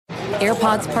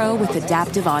AirPods Pro with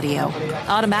adaptive audio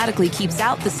automatically keeps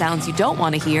out the sounds you don't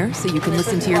want to hear so you can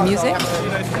listen to your music,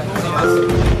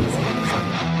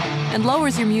 and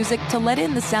lowers your music to let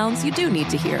in the sounds you do need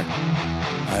to hear.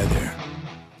 Hi there.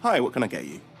 Hi, what can I get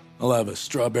you? I'll have a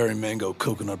strawberry mango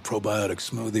coconut probiotic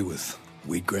smoothie with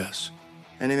wheatgrass.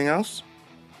 Anything else?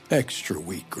 Extra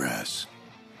wheatgrass.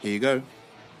 Here you go.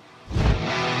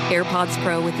 AirPods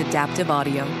Pro with adaptive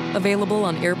audio. Available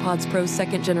on AirPods Pro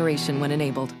 2nd generation when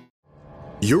enabled.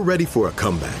 You're ready for a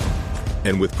comeback.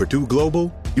 And with Purdue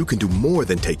Global, you can do more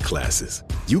than take classes.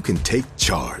 You can take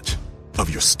charge of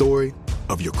your story,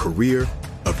 of your career,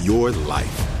 of your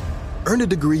life. Earn a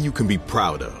degree you can be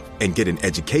proud of and get an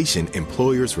education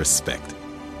employers respect.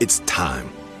 It's time,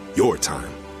 your time,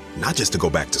 not just to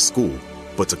go back to school,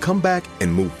 but to come back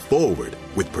and move forward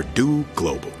with Purdue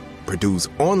Global, Purdue's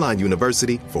online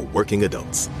university for working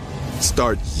adults.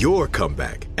 Start your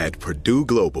comeback at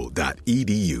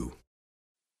purdueglobal.edu.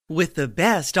 With the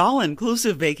best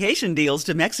all-inclusive vacation deals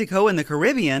to Mexico and the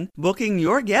Caribbean, booking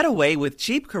your getaway with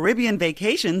Cheap Caribbean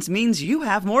Vacations means you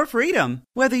have more freedom.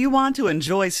 Whether you want to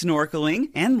enjoy snorkeling,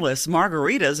 endless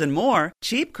margaritas, and more,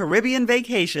 Cheap Caribbean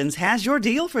Vacations has your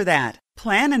deal for that.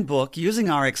 Plan and book using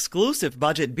our exclusive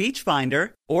budget beach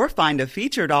finder, or find a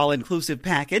featured all-inclusive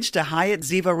package to Hyatt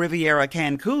Ziva Riviera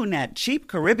Cancun at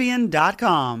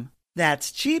cheapcaribbean.com.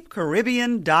 That's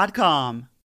cheapcaribbean.com.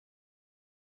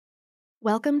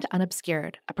 Welcome to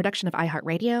Unobscured, a production of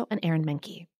iHeartRadio and Aaron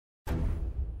Menke.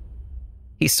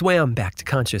 He swam back to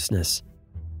consciousness.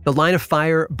 The line of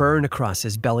fire burned across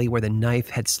his belly where the knife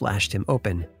had slashed him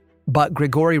open. But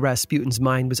Grigory Rasputin's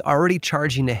mind was already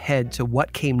charging ahead to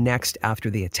what came next after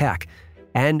the attack,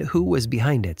 and who was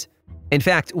behind it. In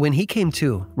fact, when he came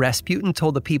to, Rasputin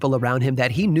told the people around him that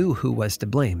he knew who was to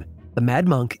blame: the mad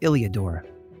monk Ilyador.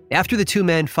 After the two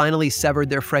men finally severed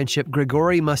their friendship,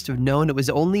 Grigory must have known it was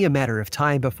only a matter of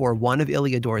time before one of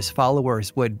Ilyador's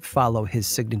followers would follow his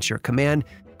signature command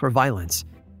for violence.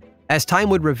 As time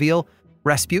would reveal,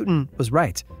 Rasputin was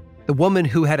right. The woman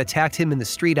who had attacked him in the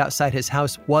street outside his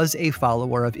house was a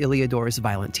follower of Ilyador's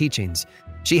violent teachings.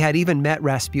 She had even met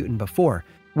Rasputin before,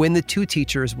 when the two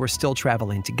teachers were still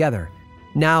traveling together.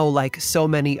 Now, like so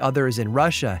many others in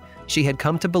Russia, she had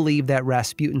come to believe that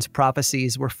Rasputin's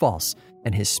prophecies were false,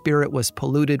 and his spirit was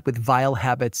polluted with vile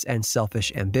habits and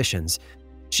selfish ambitions.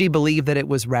 She believed that it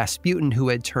was Rasputin who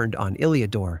had turned on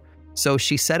Ilyador, so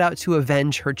she set out to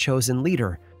avenge her chosen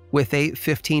leader with a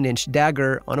 15-inch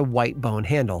dagger on a white bone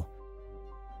handle.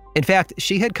 In fact,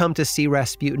 she had come to see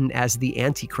Rasputin as the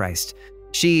Antichrist.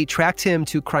 She tracked him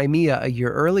to Crimea a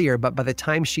year earlier, but by the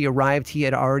time she arrived, he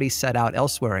had already set out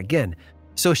elsewhere again.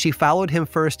 So she followed him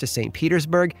first to St.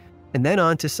 Petersburg and then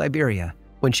on to Siberia.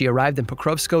 When she arrived in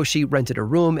Pokrovsko, she rented a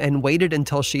room and waited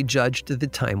until she judged the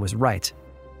time was right.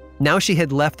 Now she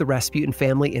had left the Rasputin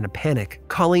family in a panic,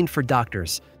 calling for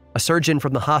doctors. A surgeon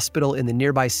from the hospital in the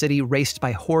nearby city raced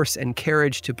by horse and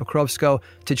carriage to Pokrovsko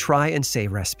to try and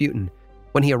save Rasputin.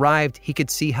 When he arrived, he could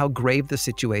see how grave the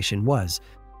situation was.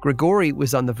 Grigory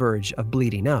was on the verge of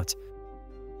bleeding out.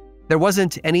 There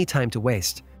wasn't any time to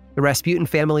waste. The Rasputin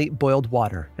family boiled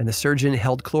water, and the surgeon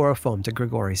held chloroform to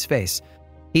Grigory's face.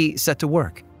 He set to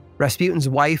work. Rasputin's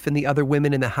wife and the other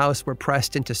women in the house were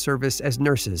pressed into service as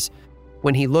nurses.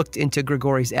 When he looked into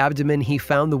Grigory's abdomen, he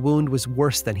found the wound was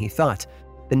worse than he thought.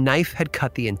 The knife had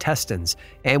cut the intestines,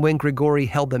 and when Grigory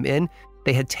held them in,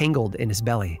 they had tangled in his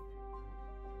belly.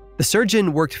 The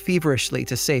surgeon worked feverishly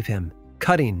to save him,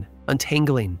 cutting,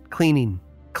 untangling, cleaning,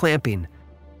 clamping.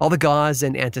 All the gauze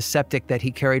and antiseptic that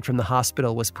he carried from the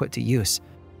hospital was put to use.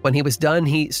 When he was done,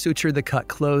 he sutured the cut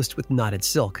closed with knotted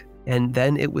silk, and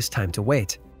then it was time to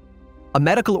wait. A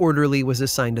medical orderly was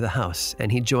assigned to the house,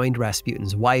 and he joined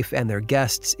Rasputin's wife and their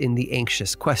guests in the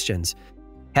anxious questions.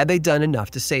 Had they done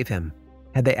enough to save him?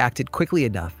 Had they acted quickly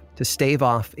enough to stave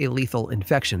off a lethal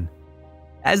infection?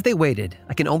 As they waited,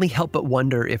 I can only help but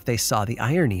wonder if they saw the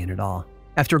irony in it all.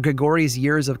 After Grigory's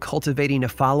years of cultivating a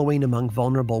following among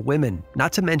vulnerable women,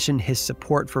 not to mention his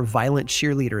support for violent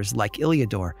cheerleaders like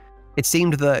Ilyador, it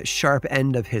seemed the sharp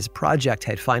end of his project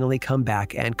had finally come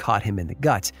back and caught him in the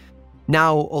gut.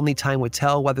 Now, only time would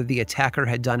tell whether the attacker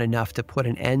had done enough to put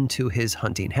an end to his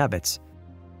hunting habits.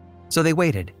 So they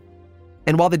waited.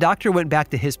 And while the doctor went back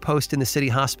to his post in the city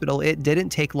hospital, it didn't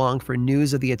take long for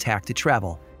news of the attack to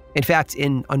travel. In fact,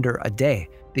 in under a day,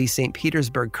 the St.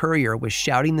 Petersburg Courier was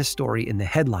shouting the story in the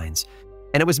headlines.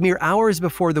 And it was mere hours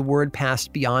before the word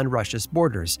passed beyond Russia's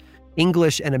borders.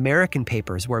 English and American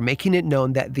papers were making it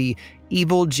known that the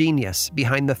evil genius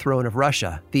behind the throne of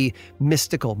Russia, the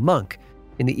mystical monk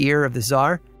in the ear of the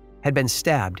Tsar, had been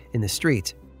stabbed in the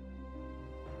street.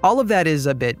 All of that is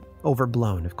a bit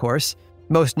overblown, of course.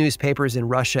 Most newspapers in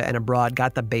Russia and abroad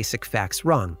got the basic facts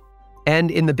wrong.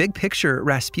 And in the big picture,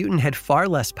 Rasputin had far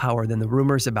less power than the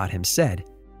rumors about him said.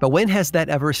 But when has that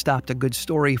ever stopped a good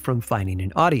story from finding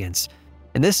an audience?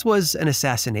 And this was an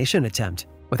assassination attempt,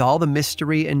 with all the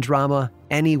mystery and drama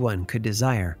anyone could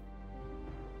desire.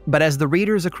 But as the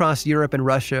readers across Europe and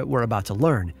Russia were about to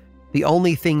learn, the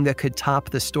only thing that could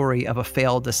top the story of a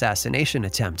failed assassination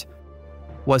attempt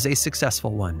was a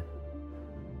successful one.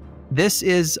 This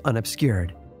is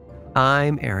Unobscured.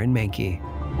 I'm Aaron Mahnke.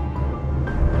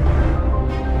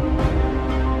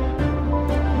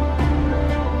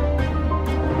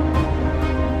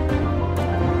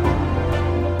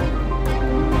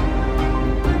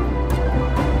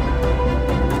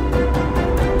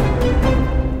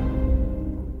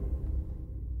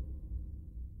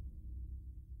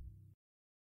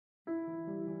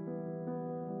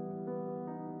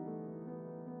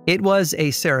 It was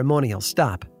a ceremonial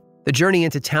stop. The journey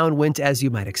into town went as you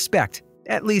might expect,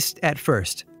 at least at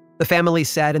first. The family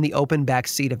sat in the open back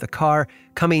seat of the car,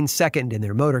 coming second in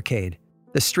their motorcade.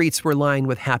 The streets were lined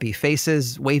with happy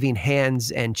faces, waving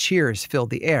hands, and cheers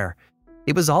filled the air.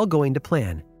 It was all going to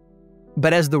plan.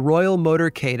 But as the royal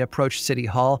motorcade approached City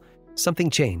Hall, something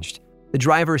changed. The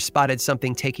driver spotted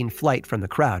something taking flight from the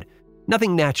crowd.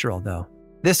 Nothing natural, though.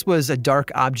 This was a dark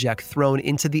object thrown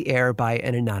into the air by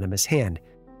an anonymous hand.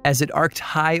 As it arced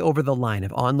high over the line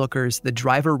of onlookers, the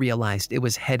driver realized it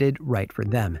was headed right for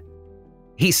them.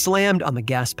 He slammed on the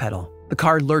gas pedal. The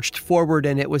car lurched forward,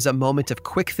 and it was a moment of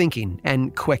quick thinking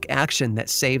and quick action that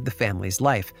saved the family's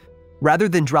life. Rather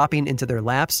than dropping into their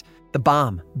laps, the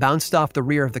bomb bounced off the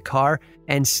rear of the car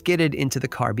and skidded into the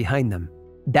car behind them.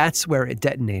 That's where it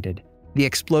detonated. The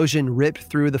explosion ripped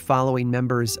through the following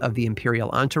members of the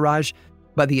imperial entourage,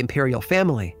 but the imperial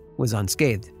family was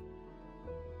unscathed.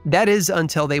 That is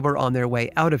until they were on their way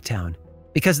out of town,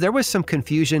 because there was some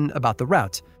confusion about the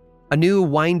route. A new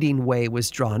winding way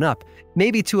was drawn up,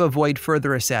 maybe to avoid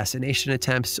further assassination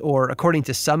attempts or, according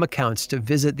to some accounts, to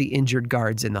visit the injured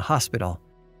guards in the hospital.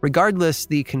 Regardless,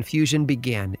 the confusion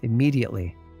began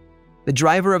immediately. The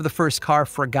driver of the first car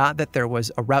forgot that there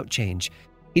was a route change.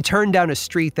 He turned down a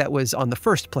street that was on the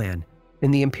first plan,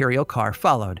 and the imperial car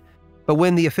followed. But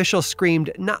when the official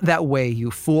screamed, "Not that way, you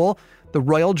fool!" the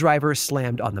royal driver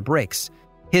slammed on the brakes.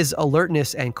 His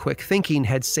alertness and quick thinking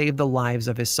had saved the lives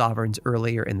of his sovereigns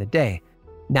earlier in the day.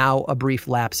 Now, a brief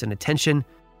lapse in attention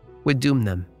would doom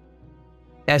them.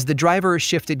 As the driver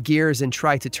shifted gears and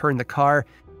tried to turn the car,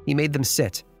 he made them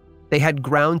sit. They had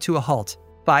ground to a halt,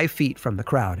 5 feet from the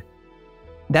crowd.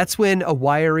 That's when a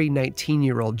wiry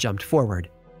 19-year-old jumped forward.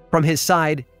 From his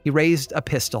side, he raised a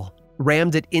pistol,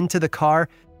 rammed it into the car,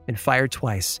 and fired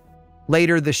twice.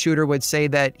 Later, the shooter would say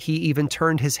that he even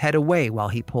turned his head away while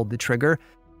he pulled the trigger,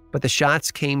 but the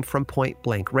shots came from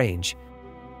point-blank range.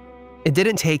 It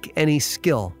didn't take any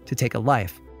skill to take a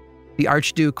life. The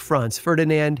Archduke Franz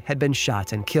Ferdinand had been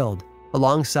shot and killed,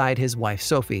 alongside his wife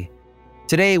Sophie.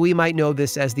 Today, we might know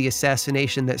this as the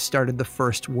assassination that started the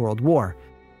First World War.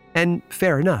 And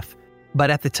fair enough.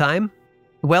 But at the time,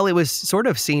 well, it was sort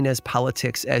of seen as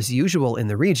politics as usual in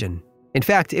the region. In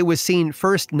fact, it was seen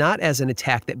first not as an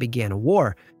attack that began a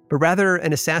war, but rather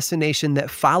an assassination that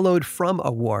followed from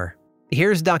a war.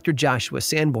 Here's Dr. Joshua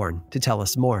Sanborn to tell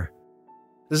us more.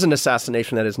 This is an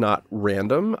assassination that is not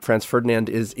random. Franz Ferdinand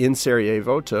is in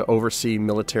Sarajevo to oversee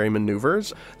military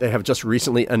maneuvers. They have just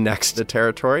recently annexed the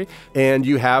territory. And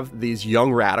you have these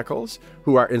young radicals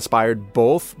who are inspired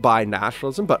both by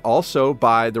nationalism, but also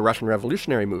by the Russian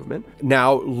revolutionary movement,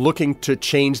 now looking to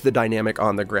change the dynamic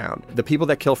on the ground. The people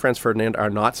that kill Franz Ferdinand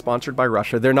are not sponsored by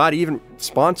Russia. They're not even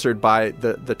sponsored by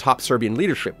the top Serbian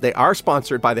leadership. They are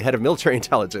sponsored by the head of military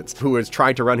intelligence, who is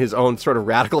trying to run his own sort of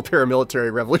radical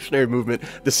paramilitary revolutionary movement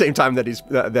the same time that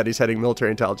he's heading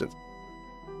military intelligence.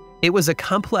 It was a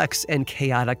complex and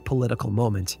chaotic political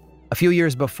moment. A few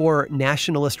years before,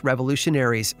 nationalist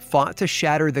revolutionaries fought to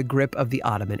shatter the grip of the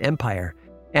Ottoman Empire,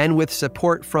 and with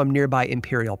support from nearby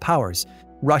imperial powers,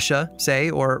 Russia, say,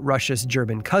 or Russia's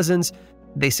German cousins,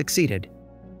 they succeeded.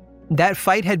 That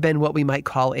fight had been what we might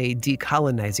call a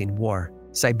decolonizing war.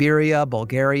 Siberia,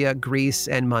 Bulgaria, Greece,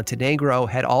 and Montenegro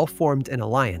had all formed an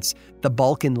alliance, the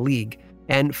Balkan League,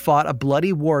 and fought a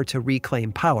bloody war to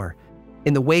reclaim power.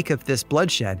 In the wake of this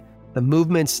bloodshed, the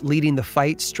movements leading the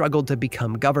fight struggled to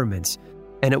become governments,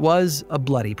 and it was a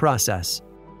bloody process.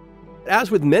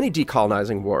 As with many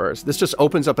decolonizing wars, this just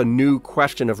opens up a new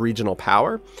question of regional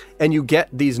power, and you get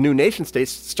these new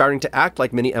nation-states starting to act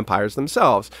like mini empires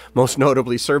themselves, most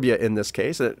notably Serbia in this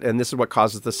case, and this is what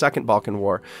causes the Second Balkan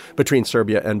War between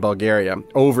Serbia and Bulgaria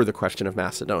over the question of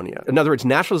Macedonia. In other words,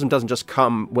 nationalism doesn't just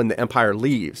come when the empire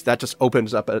leaves. That just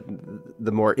opens up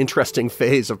the more interesting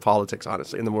phase of politics,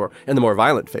 honestly, and the more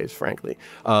violent phase, frankly,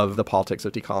 of the politics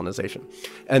of decolonization.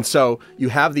 And so you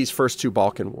have these first two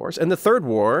Balkan wars, and the third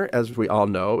war, as we all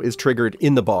know, is triggered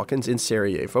in the Balkans, in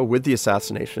Sarajevo, with the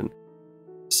assassination.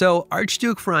 So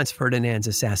Archduke Franz Ferdinand's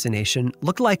assassination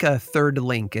looked like a third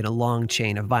link in a long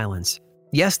chain of violence.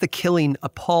 Yes, the killing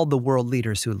appalled the world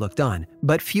leaders who looked on,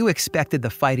 but few expected the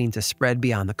fighting to spread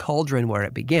beyond the cauldron where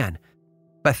it began.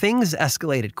 But things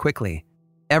escalated quickly.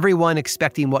 Everyone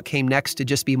expecting what came next to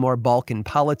just be more Balkan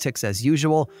politics as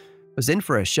usual was in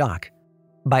for a shock.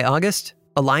 By August,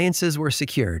 alliances were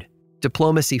secured,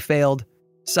 diplomacy failed,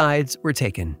 sides were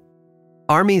taken.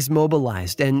 Armies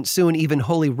mobilized, and soon even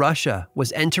Holy Russia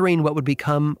was entering what would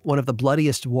become one of the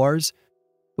bloodiest wars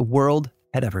the world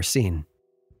had ever seen.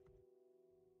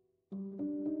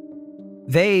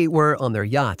 They were on their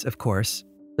yacht, of course.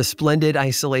 The splendid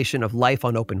isolation of life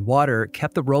on open water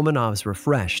kept the Romanovs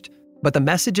refreshed, but the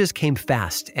messages came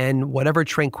fast, and whatever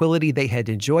tranquility they had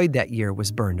enjoyed that year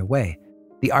was burned away.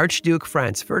 The Archduke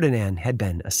Franz Ferdinand had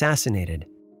been assassinated.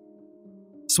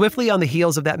 Swiftly on the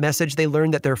heels of that message, they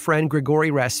learned that their friend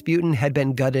Grigory Rasputin had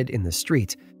been gutted in the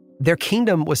street. Their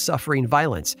kingdom was suffering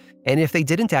violence, and if they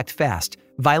didn't act fast,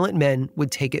 violent men would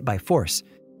take it by force.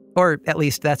 Or at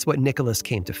least that's what Nicholas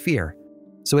came to fear.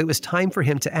 So it was time for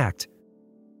him to act.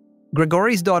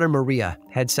 Grigory's daughter Maria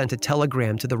had sent a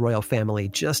telegram to the royal family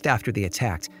just after the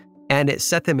attack, and it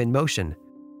set them in motion.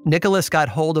 Nicholas got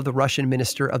hold of the Russian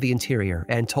Minister of the Interior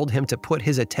and told him to put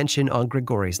his attention on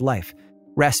Grigory's life.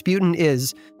 Rasputin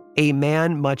is a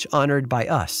man much honored by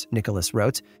us, Nicholas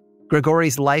wrote.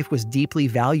 Grigory's life was deeply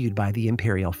valued by the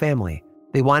imperial family.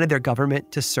 They wanted their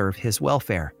government to serve his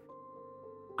welfare.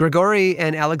 Grigory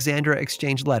and Alexandra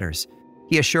exchanged letters.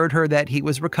 He assured her that he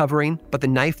was recovering, but the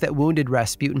knife that wounded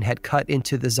Rasputin had cut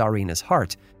into the Tsarina's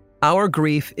heart. "Our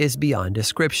grief is beyond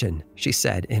description," she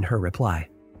said in her reply.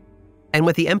 And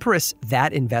with the Empress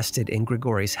that invested in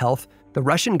Grigory's health, the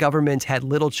Russian government had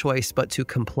little choice but to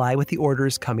comply with the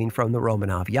orders coming from the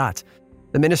Romanov yacht.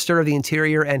 The Minister of the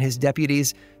Interior and his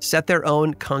deputies set their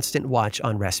own constant watch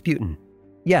on Rasputin.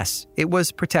 Yes, it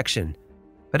was protection,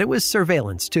 but it was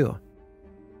surveillance too.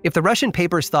 If the Russian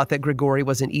papers thought that Grigory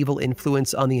was an evil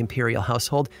influence on the imperial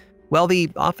household, well, the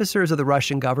officers of the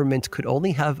Russian government could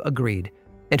only have agreed.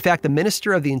 In fact, the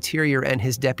Minister of the Interior and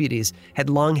his deputies had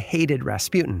long hated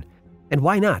Rasputin. And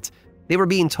why not? They were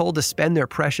being told to spend their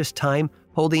precious time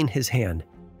holding his hand.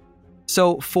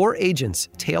 So 4 agents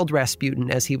tailed Rasputin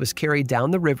as he was carried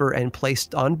down the river and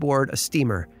placed on board a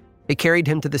steamer. It carried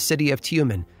him to the city of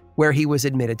Tyumen, where he was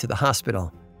admitted to the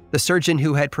hospital. The surgeon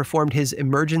who had performed his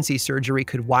emergency surgery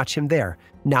could watch him there,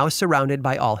 now surrounded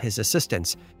by all his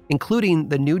assistants, including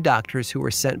the new doctors who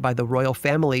were sent by the royal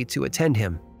family to attend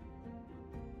him.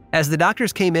 As the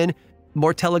doctors came in,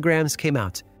 more telegrams came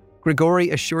out. Grigory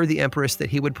assured the Empress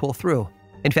that he would pull through.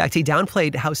 In fact, he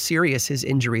downplayed how serious his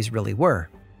injuries really were.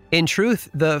 In truth,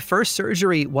 the first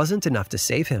surgery wasn't enough to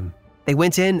save him. They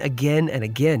went in again and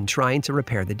again trying to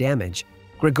repair the damage.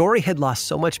 Grigory had lost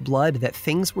so much blood that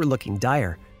things were looking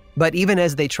dire. But even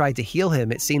as they tried to heal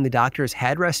him, it seemed the doctors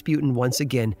had Rasputin once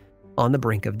again on the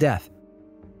brink of death.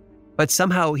 But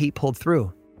somehow he pulled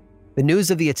through. The news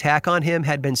of the attack on him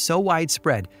had been so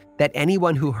widespread that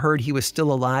anyone who heard he was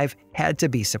still alive had to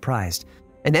be surprised.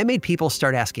 And that made people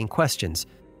start asking questions.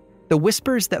 The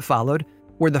whispers that followed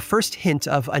were the first hint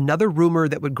of another rumor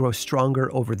that would grow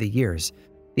stronger over the years.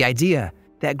 The idea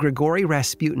that Grigory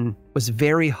Rasputin was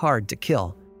very hard to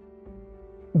kill.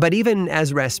 But even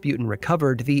as Rasputin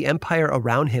recovered, the empire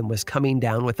around him was coming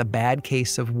down with a bad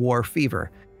case of war fever.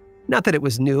 Not that it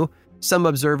was new. Some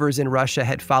observers in Russia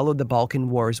had followed the Balkan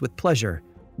Wars with pleasure.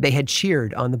 They had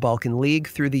cheered on the Balkan League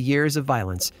through the years of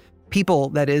violence. People,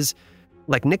 that is,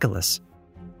 like Nicholas.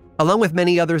 Along with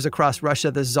many others across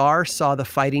Russia, the Tsar saw the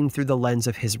fighting through the lens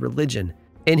of his religion.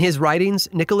 In his writings,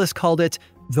 Nicholas called it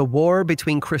the war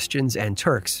between Christians and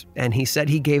Turks, and he said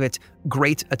he gave it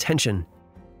great attention.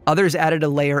 Others added a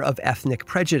layer of ethnic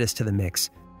prejudice to the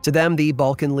mix. To them, the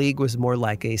Balkan League was more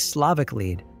like a Slavic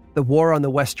league. The war on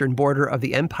the western border of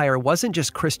the empire wasn't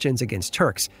just Christians against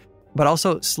Turks, but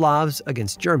also Slavs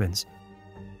against Germans.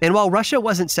 And while Russia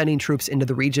wasn't sending troops into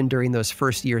the region during those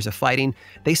first years of fighting,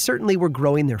 they certainly were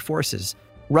growing their forces.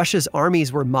 Russia's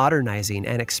armies were modernizing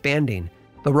and expanding.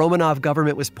 The Romanov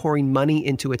government was pouring money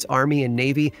into its army and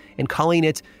navy and calling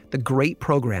it the Great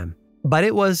Program. But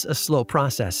it was a slow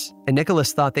process, and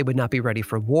Nicholas thought they would not be ready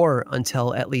for war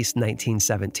until at least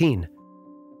 1917.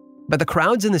 But the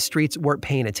crowds in the streets weren't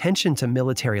paying attention to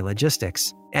military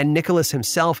logistics, and Nicholas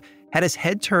himself had his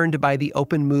head turned by the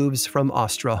open moves from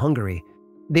Austro-Hungary.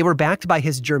 They were backed by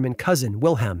his German cousin,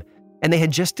 Wilhelm, and they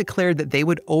had just declared that they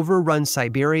would overrun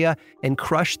Siberia and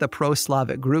crush the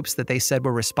pro-Slavic groups that they said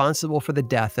were responsible for the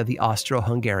death of the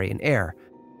Austro-Hungarian heir.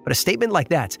 But a statement like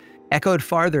that echoed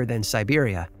farther than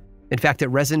Siberia. In fact, it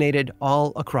resonated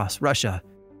all across Russia.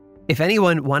 If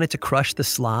anyone wanted to crush the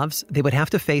Slavs, they would have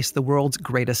to face the world's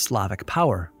greatest Slavic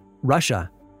power,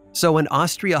 Russia. So when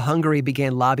Austria-Hungary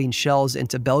began lobbing shells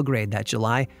into Belgrade that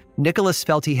July, Nicholas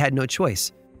felt he had no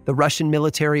choice. The Russian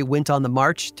military went on the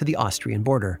march to the Austrian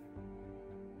border.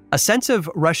 A sense of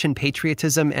Russian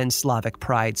patriotism and Slavic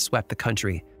pride swept the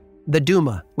country. The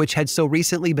Duma, which had so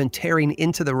recently been tearing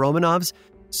into the Romanovs,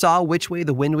 saw which way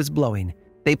the wind was blowing.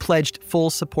 They pledged full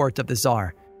support of the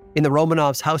Tsar. In the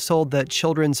Romanovs' household, the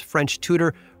children's French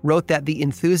tutor wrote that the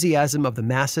enthusiasm of the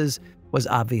masses was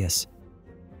obvious.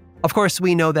 Of course,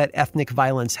 we know that ethnic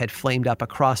violence had flamed up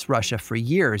across Russia for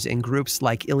years in groups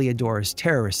like Ilyador's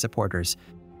terrorist supporters.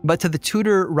 But to the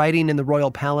tutor writing in the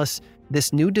royal palace,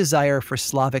 this new desire for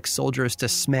Slavic soldiers to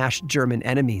smash German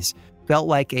enemies felt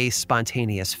like a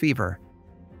spontaneous fever.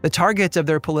 The target of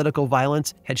their political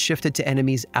violence had shifted to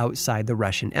enemies outside the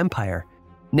Russian Empire.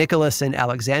 Nicholas and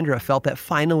Alexandra felt that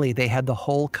finally they had the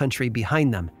whole country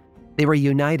behind them. They were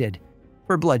united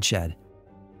for bloodshed.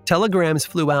 Telegrams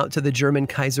flew out to the German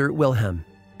Kaiser Wilhelm.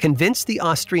 Convince the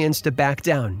Austrians to back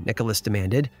down, Nicholas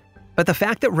demanded. But the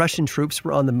fact that Russian troops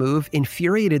were on the move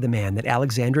infuriated the man that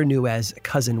Alexandra knew as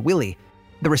Cousin Willie.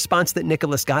 The response that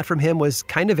Nicholas got from him was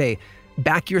kind of a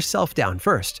back yourself down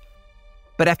first.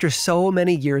 But after so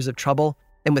many years of trouble,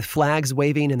 and with flags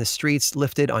waving in the streets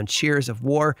lifted on cheers of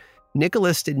war,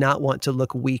 Nicholas did not want to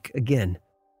look weak again.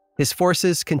 His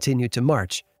forces continued to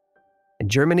march, and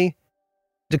Germany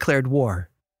declared war.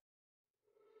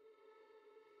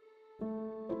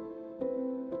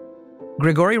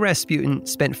 Grigory Rasputin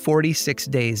spent 46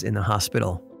 days in the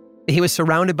hospital. He was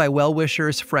surrounded by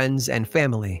well-wishers, friends, and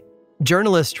family.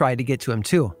 Journalists tried to get to him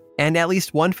too, and at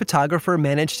least one photographer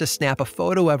managed to snap a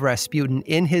photo of Rasputin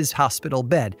in his hospital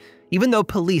bed, even though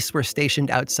police were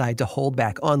stationed outside to hold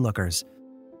back onlookers.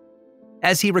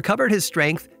 As he recovered his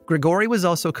strength, Grigory was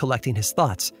also collecting his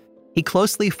thoughts. He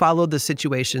closely followed the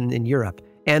situation in Europe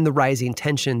and the rising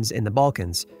tensions in the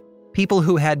Balkans. People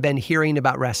who had been hearing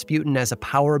about Rasputin as a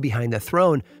power behind the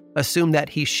throne assumed that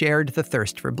he shared the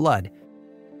thirst for blood.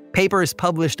 Papers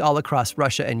published all across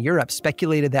Russia and Europe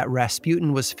speculated that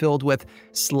Rasputin was filled with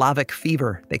Slavic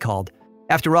fever, they called.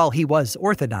 After all, he was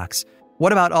Orthodox.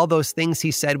 What about all those things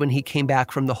he said when he came back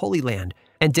from the Holy Land?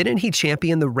 And didn't he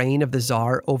champion the reign of the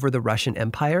Tsar over the Russian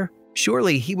Empire?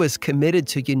 Surely he was committed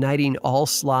to uniting all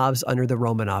Slavs under the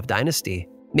Romanov dynasty.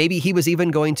 Maybe he was even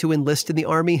going to enlist in the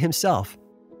army himself.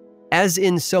 As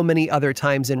in so many other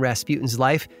times in Rasputin's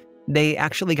life, they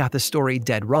actually got the story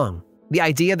dead wrong. The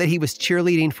idea that he was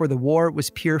cheerleading for the war was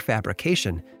pure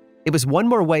fabrication. It was one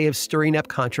more way of stirring up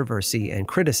controversy and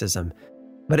criticism,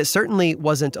 but it certainly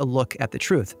wasn't a look at the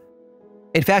truth.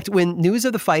 In fact, when news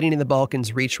of the fighting in the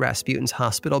Balkans reached Rasputin's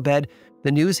hospital bed,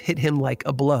 the news hit him like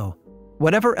a blow.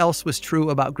 Whatever else was true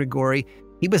about Grigory,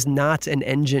 he was not an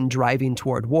engine driving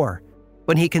toward war.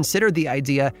 When he considered the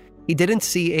idea, he didn't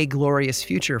see a glorious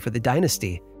future for the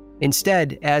dynasty.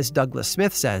 Instead, as Douglas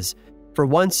Smith says, for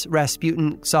once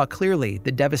Rasputin saw clearly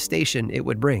the devastation it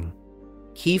would bring.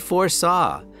 He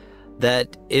foresaw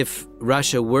that if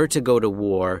Russia were to go to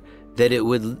war, that it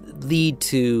would lead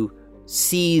to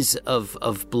seas of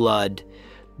blood,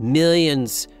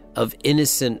 millions of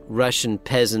innocent Russian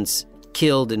peasants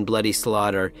killed in bloody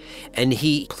slaughter, and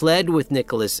he pled with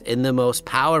Nicholas in the most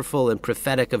powerful and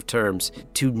prophetic of terms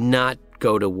to not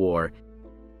go to war.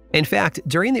 In fact,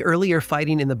 during the earlier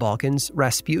fighting in the Balkans,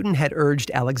 Rasputin had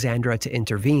urged Alexandra to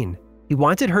intervene. He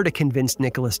wanted her to convince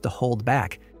Nicholas to hold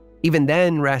back. Even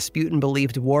then, Rasputin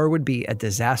believed war would be a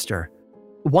disaster.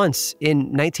 Once, in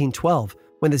 1912,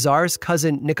 when the Tsar's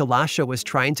cousin Nicolasha was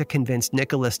trying to convince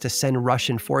Nicholas to send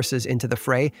Russian forces into the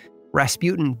fray,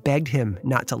 Rasputin begged him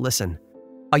not to listen.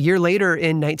 A year later,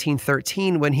 in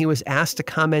 1913, when he was asked to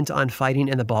comment on fighting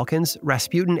in the Balkans,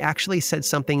 Rasputin actually said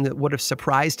something that would have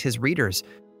surprised his readers.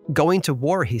 Going to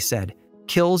war, he said,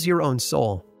 kills your own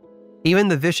soul. Even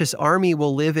the vicious army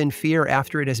will live in fear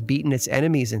after it has beaten its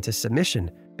enemies into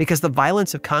submission, because the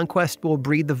violence of conquest will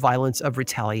breed the violence of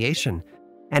retaliation.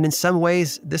 And in some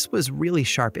ways, this was really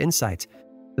sharp insight.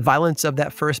 The violence of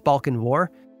that first Balkan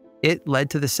War, it led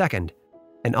to the second,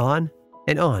 and on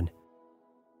and on.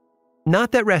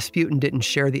 Not that Rasputin didn't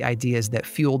share the ideas that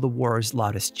fueled the war's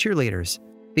loudest cheerleaders.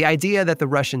 The idea that the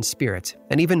Russian spirit,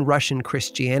 and even Russian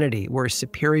Christianity, were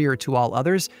superior to all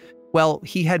others, well,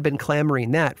 he had been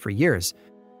clamoring that for years.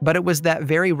 But it was that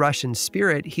very Russian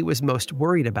spirit he was most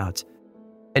worried about.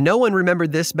 And no one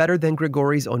remembered this better than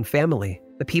Grigory's own family,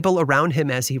 the people around him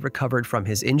as he recovered from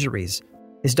his injuries.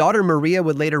 His daughter Maria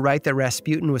would later write that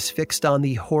Rasputin was fixed on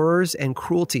the horrors and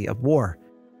cruelty of war.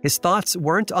 His thoughts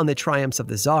weren't on the triumphs of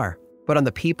the Tsar, but on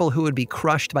the people who would be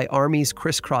crushed by armies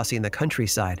crisscrossing the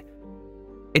countryside.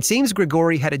 It seems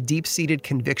Grigory had a deep-seated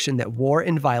conviction that war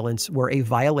and violence were a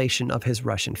violation of his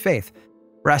Russian faith.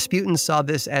 Rasputin saw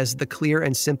this as the clear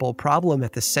and simple problem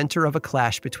at the center of a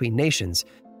clash between nations,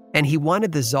 and he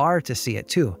wanted the Tsar to see it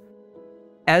too.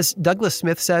 As Douglas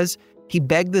Smith says, he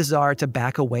begged the Tsar to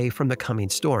back away from the coming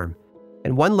storm.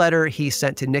 And one letter he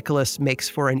sent to Nicholas makes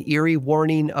for an eerie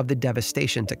warning of the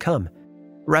devastation to come.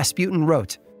 Rasputin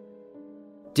wrote,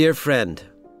 "Dear friend,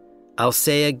 I'll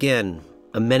say again,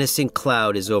 a menacing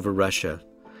cloud is over Russia.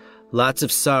 Lots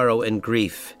of sorrow and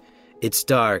grief. It's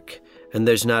dark, and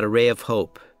there's not a ray of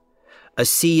hope. A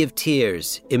sea of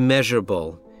tears,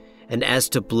 immeasurable. And as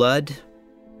to blood,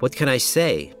 what can I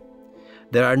say?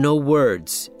 There are no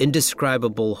words,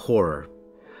 indescribable horror.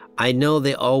 I know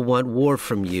they all want war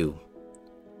from you.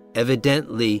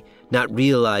 Evidently not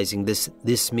realizing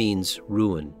this means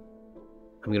ruin."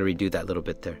 I'm going to redo that little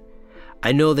bit there.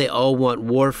 "I know they all want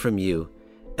war from you,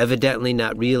 evidently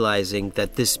not realizing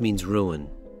that this means ruin.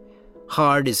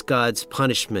 Hard is God's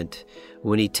punishment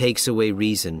when he takes away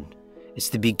reason. It's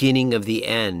the beginning of the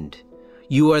end.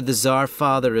 You are the Tsar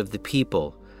father of the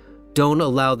people. Don't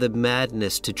allow the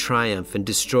madness to triumph and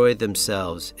destroy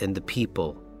themselves and the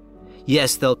people.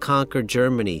 Yes, they'll conquer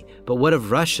Germany, but what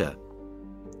of Russia?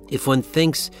 If one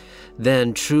thinks,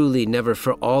 then truly never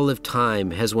for all of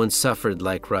time has one suffered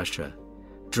like Russia,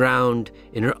 drowned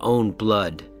in her own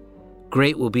blood.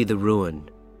 Great will be the ruin,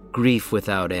 grief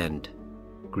without end.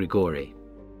 Grigory."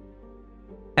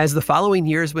 As the following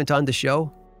years went on to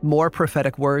show, more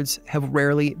prophetic words have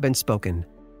rarely been spoken.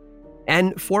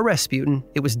 And for Rasputin,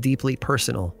 it was deeply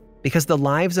personal, because the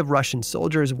lives of Russian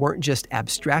soldiers weren't just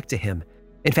abstract to him.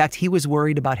 In fact, he was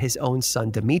worried about his own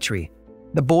son Dmitry.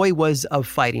 The boy was of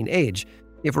fighting age.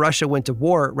 If Russia went to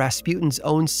war, Rasputin's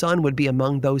own son would be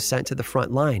among those sent to the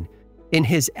front line. In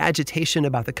his agitation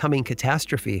about the coming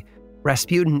catastrophe,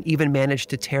 Rasputin even managed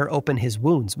to tear open his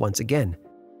wounds once again.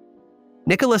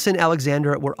 Nicholas and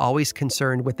Alexandra were always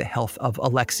concerned with the health of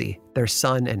Alexei, their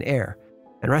son and heir,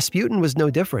 and Rasputin was no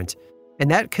different. And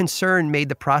that concern made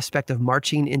the prospect of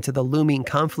marching into the looming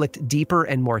conflict deeper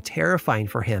and more terrifying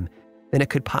for him than it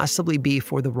could possibly be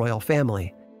for the royal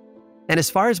family. And as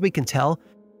far as we can tell,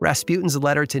 Rasputin's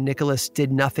letter to Nicholas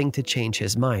did nothing to change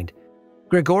his mind.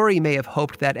 Grigory may have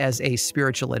hoped that as a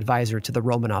spiritual advisor to the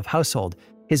Romanov household,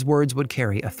 his words would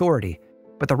carry authority,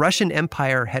 but the Russian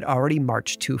Empire had already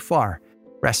marched too far.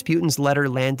 Rasputin's letter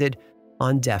landed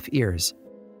on deaf ears.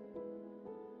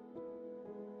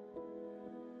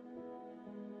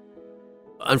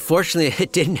 Unfortunately,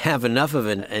 it didn't have enough of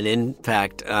an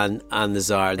impact on the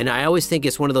Tsar. And I always think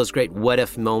it's one of those great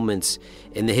what-if moments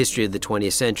in the history of the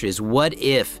 20th century is what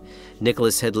if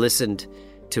Nicholas had listened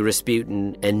to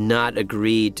Rasputin and not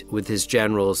agreed with his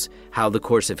generals, how the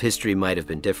course of history might have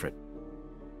been different.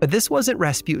 But this wasn't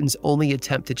Rasputin's only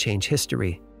attempt to change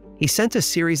history. He sent a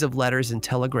series of letters and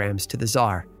telegrams to the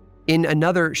Tsar. In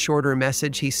another shorter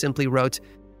message, he simply wrote,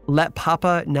 "Let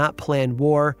Papa not plan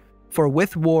war, for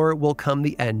with war will come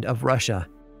the end of Russia."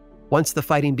 Once the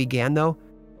fighting began, though,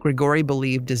 Grigory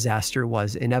believed disaster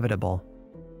was inevitable.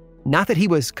 Not that he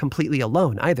was completely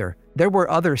alone, either. There were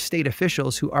other state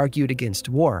officials who argued against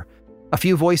war. A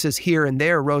few voices here and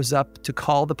there rose up to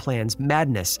call the plans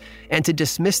madness and to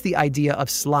dismiss the idea of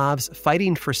Slavs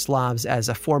fighting for Slavs as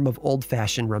a form of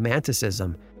old-fashioned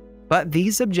romanticism. But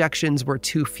these objections were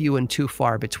too few and too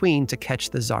far between to catch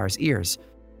the Tsar's ears.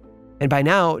 And by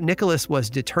now, Nicholas was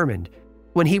determined.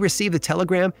 When he received the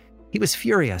telegram, he was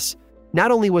furious. Not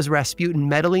only was Rasputin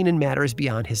meddling in matters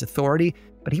beyond his authority,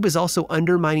 but he was also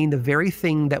undermining the very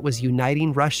thing that was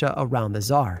uniting Russia around the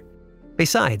Tsar.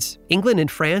 Besides, England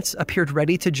and France appeared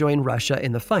ready to join Russia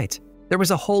in the fight. There was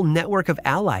a whole network of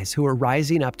allies who were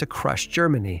rising up to crush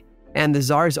Germany. And the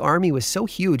Tsar's army was so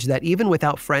huge that even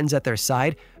without friends at their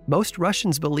side, most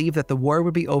Russians believed that the war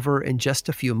would be over in just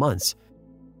a few months.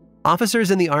 Officers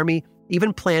in the army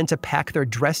even planned to pack their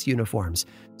dress uniforms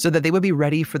so that they would be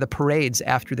ready for the parades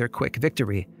after their quick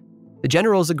victory. The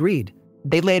generals agreed.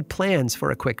 They laid plans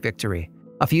for a quick victory.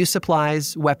 A few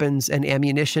supplies, weapons, and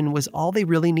ammunition was all they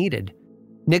really needed.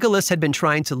 Nicholas had been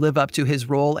trying to live up to his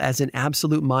role as an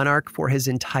absolute monarch for his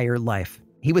entire life.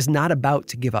 he was not about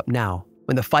to give up now,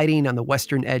 when the fighting on the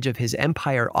western edge of his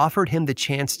empire offered him the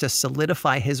chance to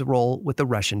solidify his role with the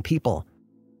Russian people.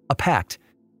 A pact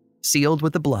sealed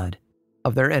with the blood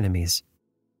of their enemies.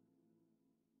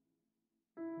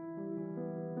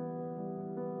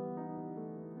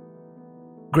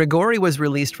 Grigory was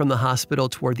released from the hospital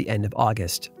toward the end of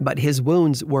August, but his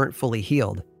wounds weren't fully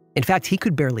healed. In fact, he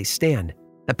could barely stand.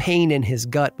 The pain in his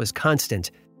gut was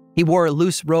constant. He wore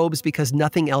loose robes because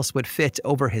nothing else would fit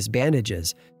over his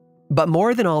bandages. But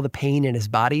more than all the pain in his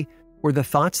body were the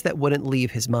thoughts that wouldn't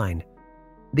leave his mind.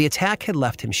 The attack had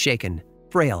left him shaken,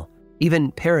 frail,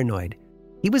 even paranoid.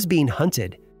 He was being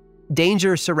hunted.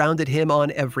 Danger surrounded him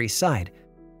on every side.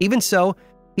 Even so,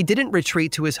 he didn't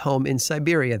retreat to his home in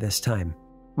Siberia this time.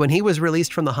 When he was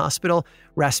released from the hospital,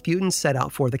 Rasputin set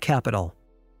out for the capital.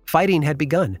 Fighting had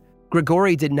begun.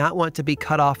 Grigory did not want to be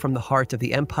cut off from the heart of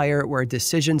the empire where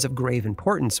decisions of grave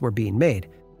importance were being made.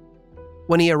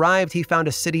 When he arrived, he found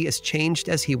a city as changed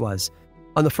as he was.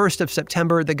 On the 1st of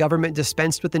September, the government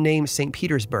dispensed with the name St.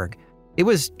 Petersburg. It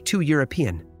was too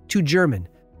European, too German.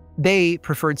 They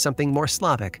preferred something more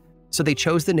Slavic, so they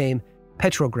chose the name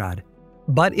Petrograd.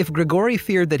 But if Grigory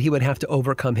feared that he would have to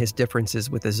overcome his differences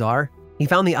with the Tsar, he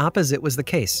found the opposite was the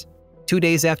case. 2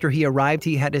 days after he arrived,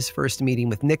 he had his first meeting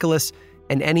with Nicholas,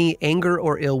 and any anger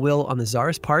or ill will on the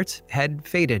Tsar's part had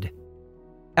faded.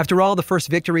 After all, the first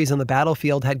victories on the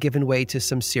battlefield had given way to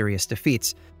some serious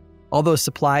defeats. All those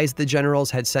supplies the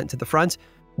generals had sent to the front,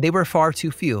 they were far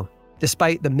too few.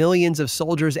 Despite the millions of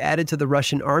soldiers added to the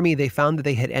Russian army, they found that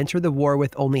they had entered the war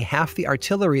with only half the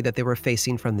artillery that they were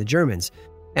facing from the Germans.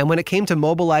 And when it came to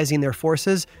mobilizing their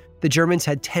forces, the Germans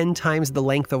had 10 times the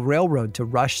length of railroad to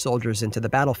rush soldiers into the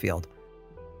battlefield.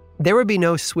 There would be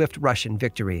no swift Russian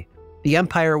victory. The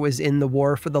empire was in the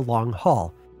war for the long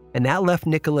haul, and that left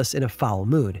Nicholas in a foul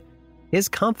mood. His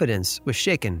confidence was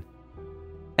shaken.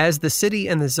 As the city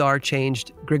and the Tsar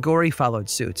changed, Grigory followed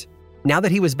suit. Now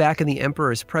that he was back in the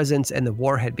emperor's presence and the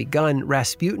war had begun,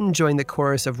 Rasputin joined the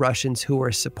chorus of Russians who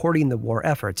were supporting the war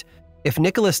effort. If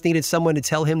Nicholas needed someone to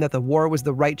tell him that the war was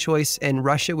the right choice and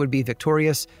Russia would be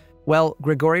victorious, well,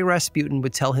 Grigory Rasputin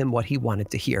would tell him what he wanted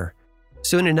to hear.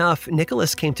 Soon enough,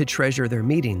 Nicholas came to treasure their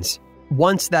meetings.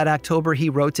 Once that October, he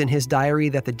wrote in his diary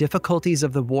that the difficulties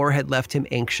of the war had left him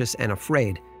anxious and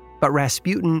afraid. But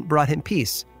Rasputin brought him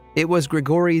peace. It was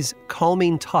Grigory's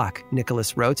calming talk,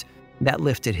 Nicholas wrote, that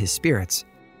lifted his spirits.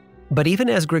 But even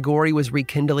as Grigory was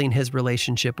rekindling his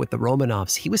relationship with the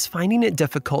Romanovs, he was finding it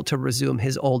difficult to resume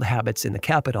his old habits in the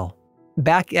capital.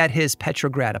 Back at his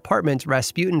Petrograd apartment,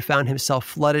 Rasputin found himself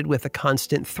flooded with a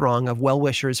constant throng of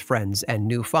well-wishers, friends, and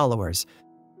new followers.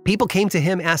 People came to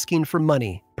him asking for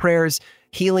money, prayers,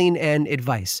 healing, and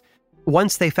advice.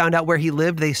 Once they found out where he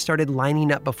lived, they started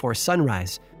lining up before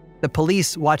sunrise. The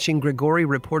police watching Grigory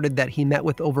reported that he met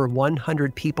with over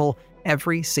 100 people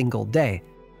every single day.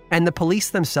 And the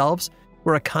police themselves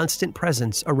were a constant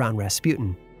presence around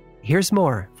Rasputin. Here's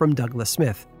more from Douglas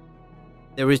Smith.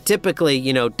 There was typically,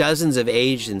 dozens of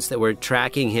agents that were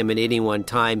tracking him at any one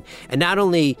time. And not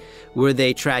only were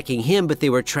they tracking him, but they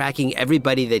were tracking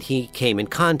everybody that he came in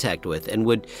contact with and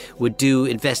would do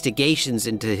investigations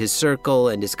into his circle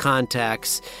and his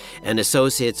contacts and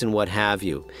associates and what have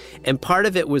you. And part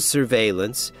of it was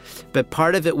surveillance, but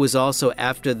part of it was also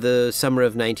after the summer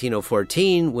of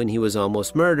 1914, when he was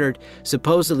almost murdered.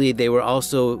 Supposedly, they were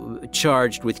also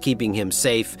charged with keeping him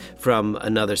safe from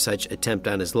another such attempt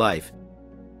on his life.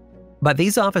 But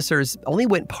these officers only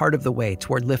went part of the way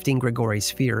toward lifting Grigory's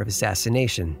fear of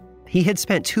assassination. He had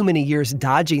spent too many years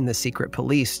dodging the secret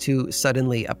police to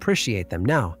suddenly appreciate them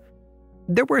now.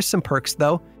 There were some perks,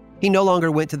 though. He no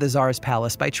longer went to the Tsar's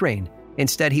palace by train.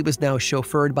 Instead, he was now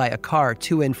chauffeured by a car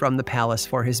to and from the palace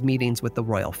for his meetings with the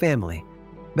royal family.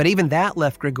 But even that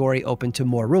left Grigory open to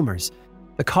more rumors.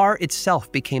 The car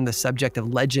itself became the subject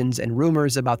of legends and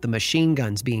rumors about the machine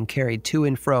guns being carried to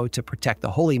and fro to protect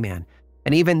the holy man,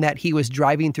 and even that he was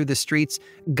driving through the streets,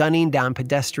 gunning down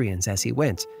pedestrians as he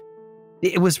went.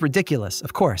 It was ridiculous,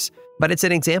 of course, but it's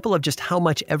an example of just how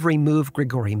much every move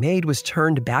Grigory made was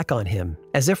turned back on him,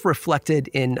 as if reflected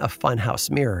in a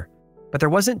funhouse mirror. But there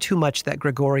wasn't too much that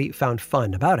Grigory found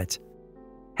fun about it.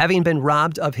 Having been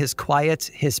robbed of his quiet,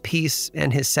 his peace,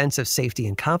 and his sense of safety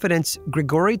and confidence,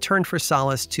 Grigory turned for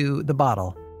solace to the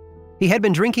bottle. He had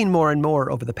been drinking more and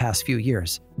more over the past few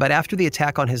years, but after the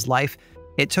attack on his life,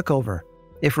 it took over.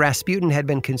 If Rasputin had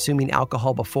been consuming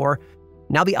alcohol before,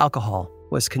 now the alcohol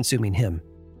was consuming him.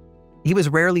 He was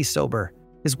rarely sober.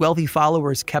 His wealthy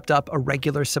followers kept up a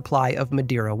regular supply of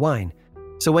Madeira wine.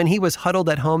 So when he was huddled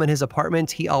at home in his apartment,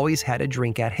 he always had a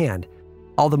drink at hand.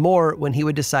 All the more when he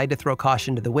would decide to throw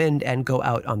caution to the wind and go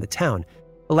out on the town,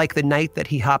 like the night that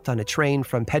he hopped on a train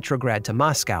from Petrograd to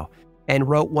Moscow and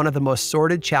wrote one of the most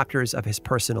sordid chapters of his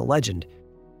personal legend.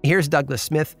 Here's Douglas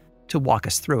Smith to walk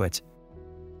us through it.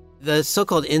 The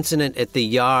so-called incident at the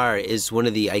Yar is one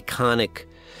of the iconic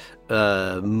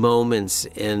moments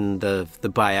in the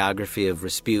biography of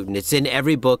Rasputin. It's in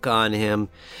every book on him,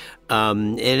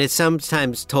 and it's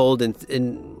sometimes told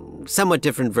in somewhat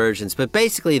different versions. But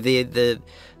basically, the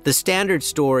standard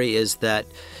story is that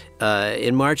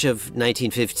in March of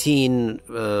 1915,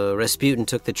 Rasputin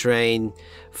took the train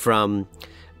from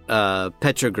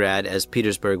Petrograd, as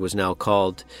Petersburg was now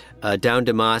called, down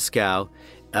to Moscow,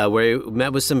 where he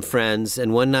met with some friends.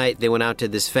 And one night they went out to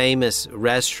this famous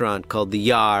restaurant called the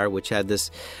Yar, which had this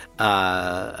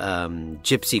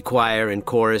gypsy choir and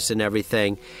chorus and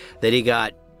everything, that he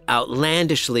got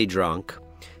outlandishly drunk.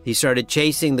 He started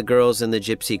chasing the girls in the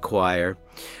gypsy choir.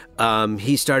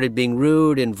 He started being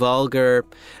rude and vulgar,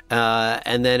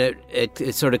 and then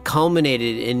it sort of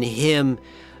culminated in him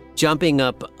jumping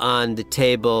up on the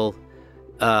table,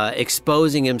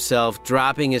 exposing himself,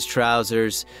 dropping his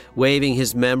trousers, waving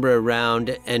his member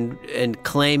around, and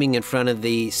claiming in front of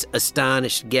the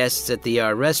astonished guests at the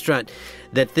restaurant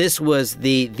that this was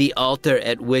the altar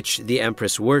at which the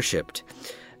Empress worshipped.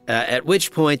 At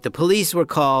which point the police were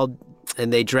called,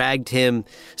 and they dragged him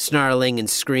snarling and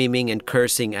screaming and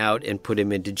cursing out and put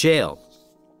him into jail.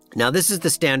 Now, this is the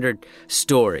standard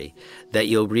story that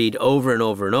you'll read over and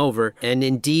over and over. And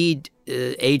indeed,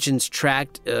 agents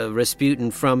tracked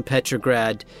Rasputin from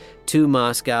Petrograd to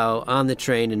Moscow on the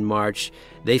train in March.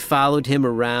 They followed him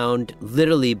around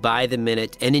literally by the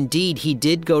minute. And indeed, he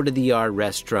did go to the Yar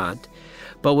restaurant.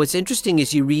 But what's interesting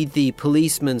is you read the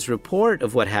policeman's report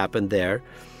of what happened there.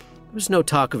 There was no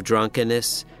talk of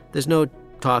drunkenness. There's no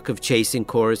talk of chasing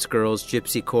chorus girls,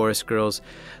 gypsy chorus girls.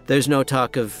 There's no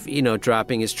talk of,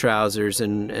 dropping his trousers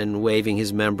and waving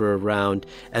his member around.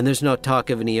 And there's no talk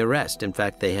of any arrest. In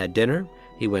fact, they had dinner.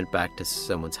 He went back to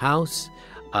someone's house.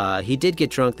 He did get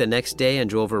drunk the next day and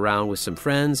drove around with some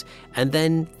friends. And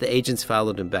then the agents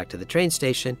followed him back to the train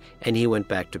station, and he went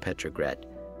back to Petrograd.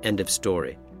 End of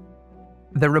story.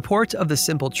 The report of the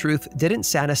simple truth didn't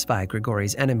satisfy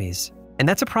Grigori's enemies. And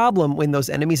that's a problem when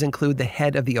those enemies include the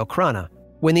head of the Okhrana.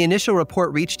 When the initial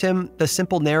report reached him, the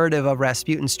simple narrative of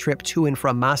Rasputin's trip to and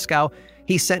from Moscow,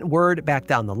 he sent word back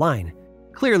down the line.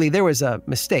 Clearly, there was a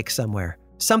mistake somewhere.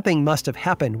 Something must have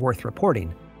happened worth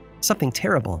reporting. Something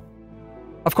terrible.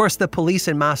 Of course, the police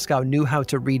in Moscow knew how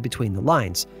to read between the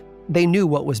lines. They knew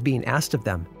what was being asked of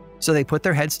them. So they put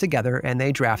their heads together and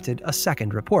they drafted a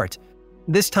second report.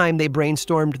 This time, they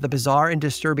brainstormed the bizarre and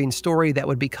disturbing story that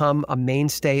would become a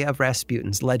mainstay of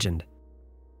Rasputin's legend.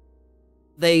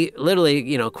 They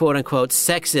literally, quote unquote,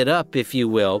 sex it up, if you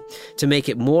will, to make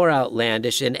it more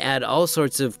outlandish and add all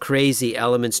sorts of crazy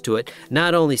elements to it.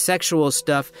 Not only sexual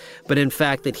stuff, but in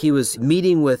fact that he was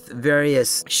meeting with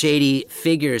various shady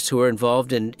figures who were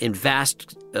involved in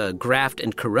vast graft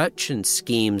and corruption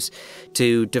schemes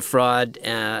to defraud,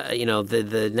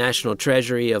 the national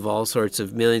treasury of all sorts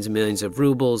of millions and millions of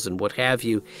rubles and what have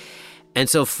you. And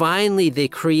so finally they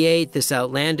create this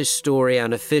outlandish story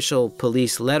on official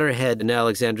police letterhead, and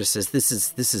Alexandra says, this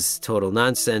is total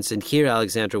nonsense. And here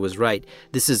Alexandra was right.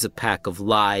 This is a pack of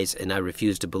lies, and I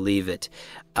refuse to believe it.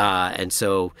 And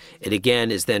so it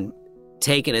again is then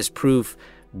taken as proof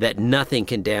that nothing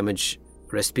can damage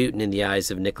Rasputin in the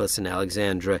eyes of Nicholas and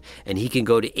Alexandra, and he can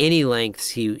go to any lengths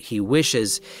he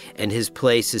wishes, and his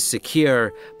place is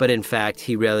secure. But in fact,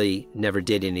 he really never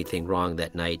did anything wrong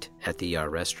that night at the Yar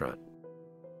restaurant.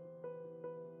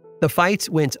 The fight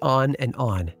went on and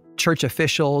on. Church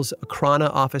officials,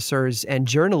 Okhrana officers, and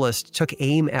journalists took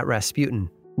aim at Rasputin.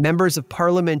 Members of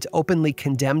parliament openly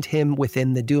condemned him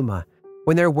within the Duma.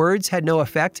 When their words had no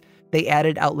effect, they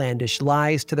added outlandish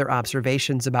lies to their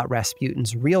observations about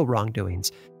Rasputin's real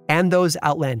wrongdoings. And those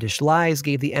outlandish lies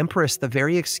gave the Empress the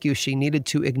very excuse she needed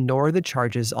to ignore the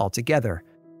charges altogether.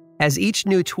 As each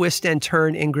new twist and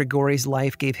turn in Grigori's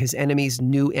life gave his enemies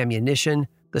new ammunition,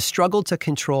 the struggle to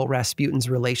control Rasputin's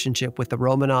relationship with the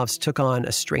Romanovs took on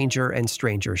a stranger and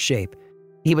stranger shape.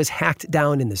 He was hacked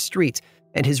down in the street,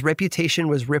 and his reputation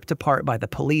was ripped apart by the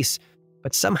police,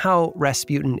 but somehow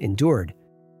Rasputin endured.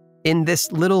 In this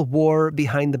little war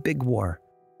behind the big war,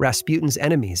 Rasputin's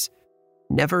enemies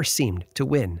never seemed to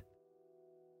win.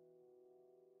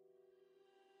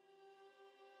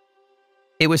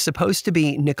 It was supposed to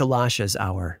be Nicolasha's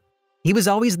hour. He was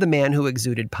always the man who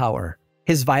exuded power.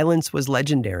 His violence was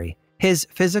legendary. His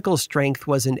physical strength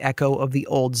was an echo of the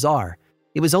old Tsar.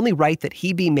 It was only right that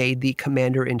he be made the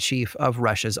commander-in-chief of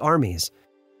Russia's armies.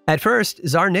 At first,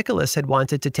 Tsar Nicholas had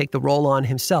wanted to take the role on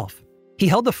himself. He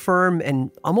held the firm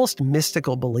and almost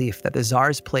mystical belief that the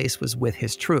Tsar's place was with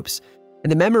his troops,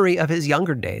 and the memory of his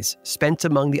younger days spent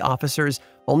among the officers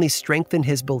only strengthened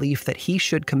his belief that he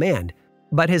should command,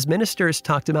 but his ministers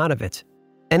talked him out of it.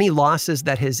 Any losses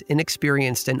that his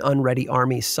inexperienced and unready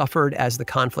army suffered as the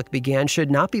conflict began should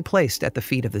not be placed at the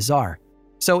feet of the Tsar.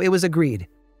 So it was agreed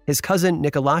his cousin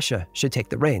Nicolasha should take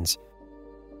the reins.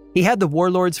 He had the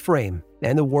warlord's frame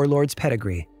and the warlord's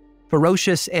pedigree,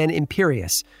 ferocious and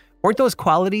imperious. Weren't those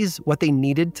qualities what they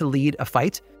needed to lead a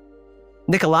fight?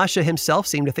 Nicolasha himself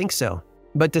seemed to think so.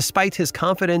 But despite his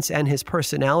confidence and his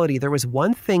personality, there was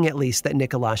one thing at least that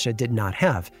Nicolasha did not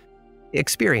have: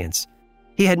 experience.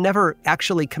 He had never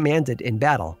actually commanded in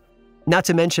battle. Not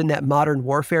to mention that modern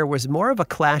warfare was more of a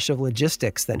clash of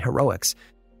logistics than heroics.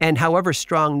 And however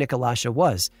strong Nicolasha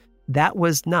was, that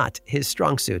was not his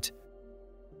strong suit.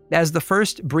 As the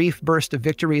first brief burst of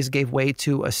victories gave way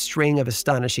to a string of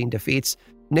astonishing defeats,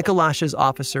 Nicolasha's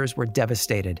officers were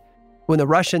devastated. When the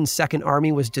Russian Second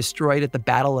Army was destroyed at the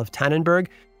Battle of Tannenberg,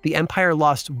 the Empire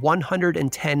lost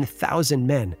 110,000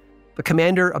 men. The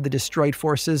commander of the destroyed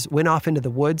forces went off into the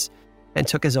woods and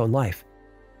took his own life.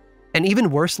 And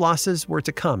even worse losses were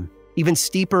to come, even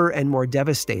steeper and more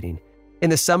devastating. In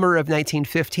the summer of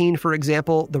 1915, for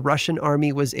example, the Russian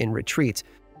army was in retreat.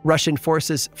 Russian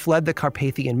forces fled the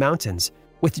Carpathian Mountains.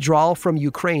 Withdrawal from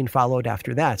Ukraine followed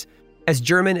after that. As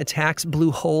German attacks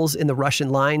blew holes in the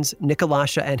Russian lines,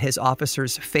 Nicolasha and his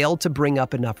officers failed to bring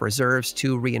up enough reserves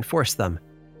to reinforce them.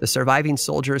 The surviving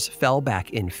soldiers fell back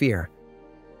in fear.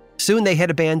 Soon they had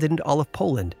abandoned all of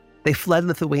Poland. They fled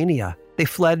Lithuania. They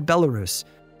fled Belarus.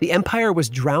 The empire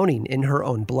was drowning in her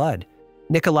own blood.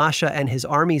 Nicolasha and his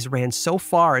armies ran so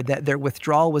far that their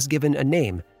withdrawal was given a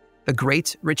name: the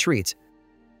Great Retreat.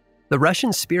 The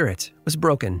Russian spirit was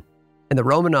broken, and the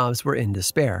Romanovs were in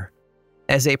despair.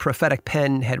 As a prophetic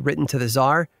pen had written to the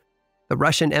Tsar, the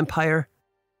Russian Empire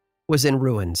was in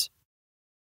ruins.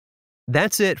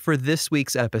 That's it for this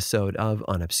week's episode of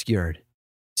Unobscured.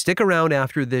 Stick around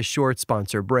after this short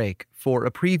sponsor break for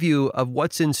a preview of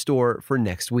what's in store for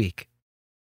next week.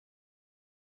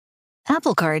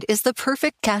 Apple Card is the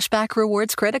perfect cashback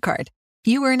rewards credit card.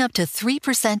 You earn up to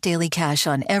 3% daily cash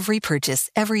on every purchase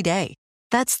every day.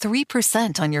 That's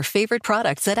 3% on your favorite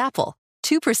products at Apple,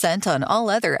 2% on all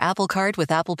other Apple Card with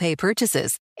Apple Pay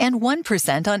purchases, and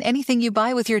 1% on anything you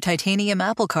buy with your titanium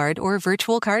Apple Card or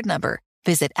virtual card number.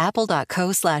 Visit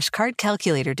apple.co/card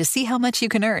calculator to see how much you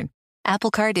can earn.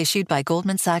 Apple Card issued by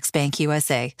Goldman Sachs Bank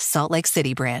USA, Salt Lake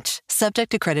City branch.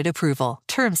 Subject to credit approval.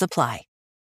 Terms apply.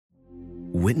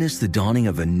 Witness the dawning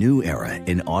of a new era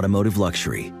in automotive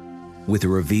luxury with a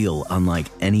reveal unlike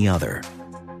any other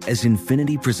as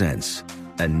Infiniti presents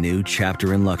a new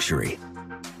chapter in luxury,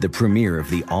 the premiere of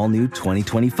the all-new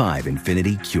 2025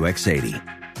 Infiniti QX80.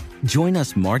 Join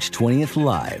us March 20th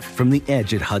live from the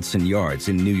Edge at Hudson Yards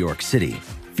in New York City,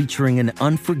 featuring an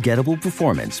unforgettable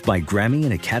performance by Grammy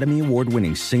and Academy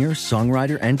Award-winning singer,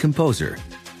 songwriter, and composer,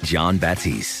 Jon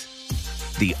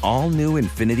Batiste. The all-new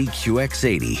Infiniti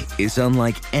QX80 is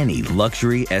unlike any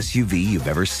luxury SUV you've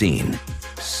ever seen.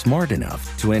 Smart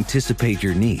enough to anticipate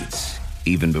your needs,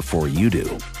 even before you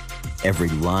do. Every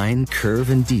line, curve,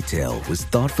 and detail was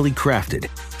thoughtfully crafted,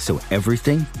 so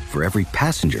everything for every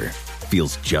passenger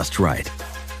feels just right.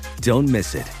 Don't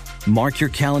miss it. Mark your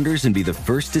calendars and be the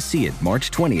first to see it March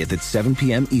 20th at 7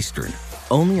 p.m. Eastern,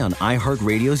 only on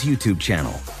iHeartRadio's YouTube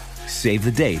channel. Save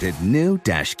the date at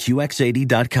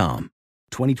new-QX80.com.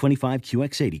 2025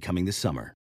 QX80 coming this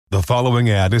summer. The following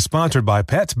ad is sponsored by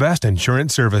Pets Best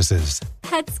Insurance Services.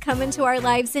 Pets come into our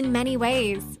lives in many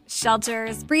ways: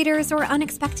 shelters, breeders, or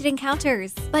unexpected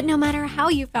encounters. But no matter how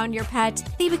you found your pet,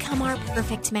 they become our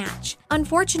perfect match.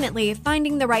 Unfortunately,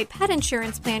 finding the right pet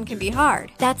insurance plan can be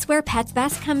hard. That's where Pets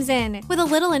Best comes in. With a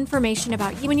little information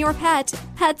about you and your pet,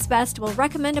 Pets Best will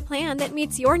recommend a plan that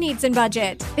meets your needs and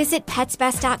budget. Visit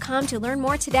PetsBest.com to learn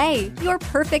more today. Your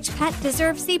perfect pet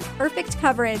deserves the perfect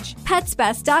coverage.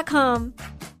 PetsBest.com.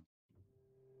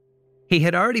 He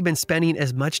had already been spending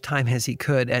as much time as he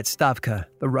could at Stavka,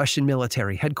 the Russian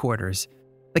military headquarters.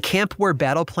 The camp where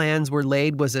battle plans were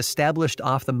laid was established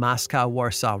off the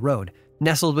Moscow-Warsaw Road,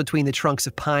 nestled between the trunks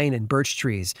of pine and birch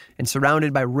trees and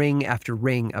surrounded by ring after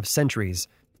ring of sentries.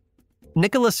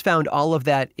 Nicholas found all of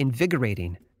that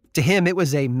invigorating. To him, it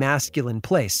was a masculine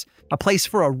place, a place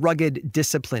for a rugged,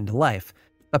 disciplined life,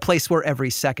 a place where every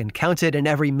second counted and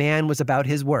every man was about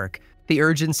his work. The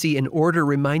urgency and order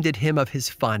reminded him of his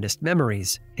fondest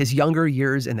memories, his younger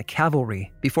years in the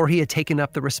cavalry, before he had taken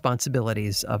up the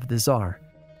responsibilities of the Tsar.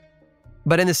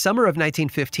 But in the summer of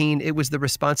 1915, it was the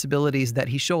responsibilities that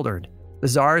he shouldered. The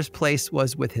Tsar's place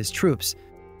was with his troops.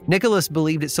 Nicholas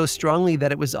believed it so strongly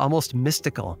that it was almost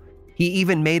mystical. He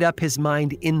even made up his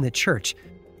mind in the church.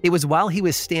 It was while he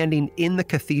was standing in the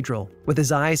cathedral, with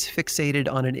his eyes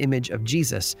fixated on an image of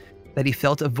Jesus, that he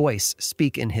felt a voice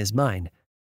speak in his mind.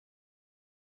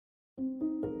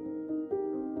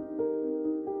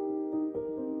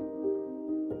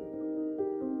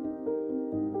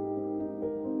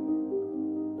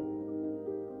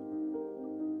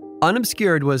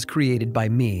 Unobscured was created by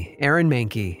me, Aaron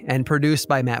Mahnke, and produced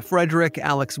by Matt Frederick,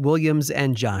 Alex Williams,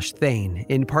 and Josh Thane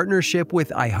in partnership with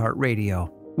iHeartRadio,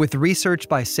 with research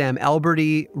by Sam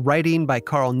Alberti, writing by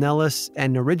Carl Nellis,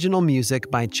 and original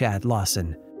music by Chad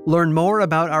Lawson. Learn more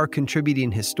about our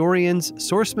contributing historians,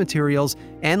 source materials,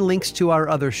 and links to our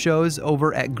other shows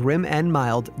over at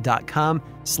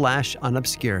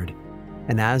grimandmild.com/unobscured.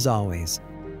 And as always,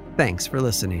 thanks for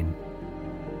listening.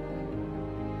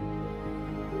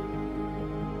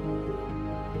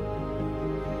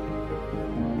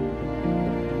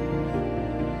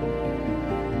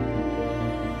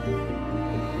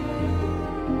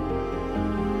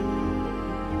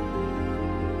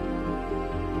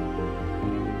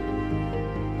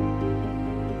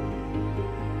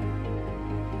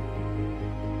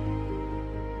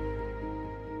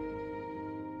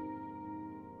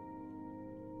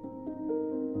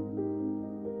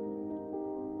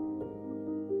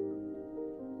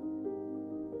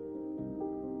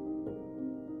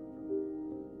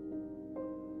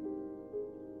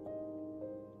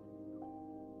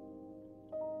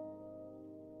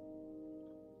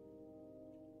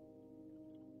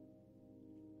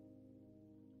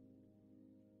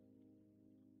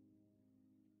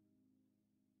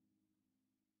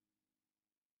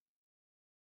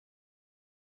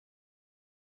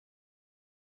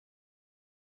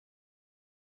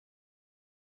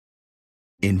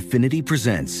 Infiniti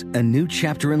presents a new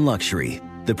chapter in luxury,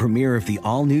 the premiere of the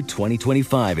all-new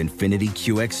 2025 Infiniti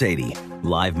QX80,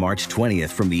 live March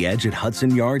 20th from the Edge at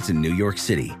Hudson Yards in New York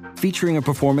City, featuring a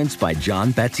performance by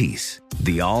Jon Batiste.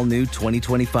 The all-new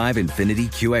 2025 Infiniti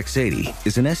QX80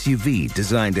 is an SUV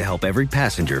designed to help every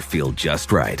passenger feel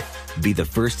just right. Be the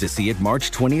first to see it March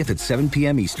 20th at 7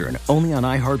 p.m. Eastern, only on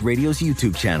iHeartRadio's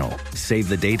YouTube channel. Save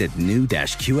the date at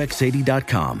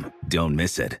new-QX80.com. Don't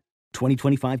miss it.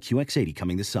 2025 QX80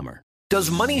 coming this summer. Does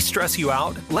money stress you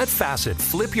out? Let Facet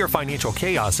flip your financial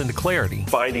chaos into clarity.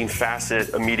 Finding Facet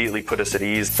immediately put us at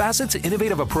ease. Facet's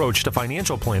innovative approach to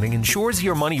financial planning ensures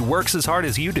your money works as hard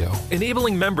as you do,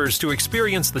 enabling members to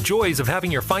experience the joys of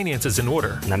having your finances in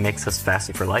order. And that makes us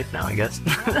Facet for life now, I guess.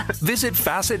 Visit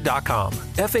Facet.com,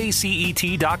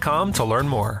 FACET.com to learn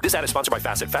more. This ad is sponsored by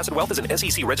Facet. Facet Wealth is an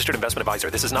SEC registered investment advisor.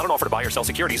 This is not an offer to buy or sell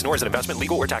securities, nor is it investment,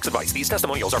 legal, or tax advice. These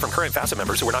testimonials are from current Facet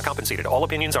members who are not compensated. All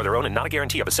opinions are their own and not a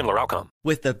guarantee of a similar outcome.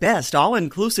 With the best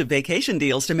all-inclusive vacation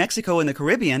deals to Mexico and the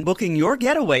Caribbean, booking your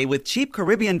getaway with Cheap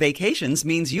Caribbean Vacations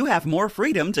means you have more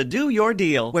freedom to do your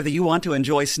deal. Whether you want to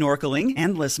enjoy snorkeling,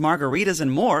 endless margaritas,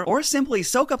 and more, or simply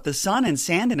soak up the sun and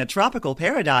sand in a tropical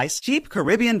paradise, Cheap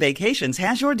Caribbean Vacations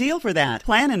has your deal for that.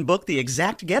 Plan and book the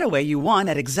exact getaway you want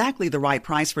at exactly the right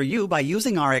price for you by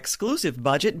using our exclusive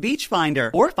budget Beach Finder,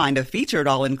 or find a featured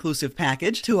all-inclusive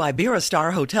package to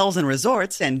Iberostar Hotels and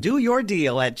Resorts and do your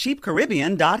deal at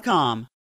cheapcaribbean.com.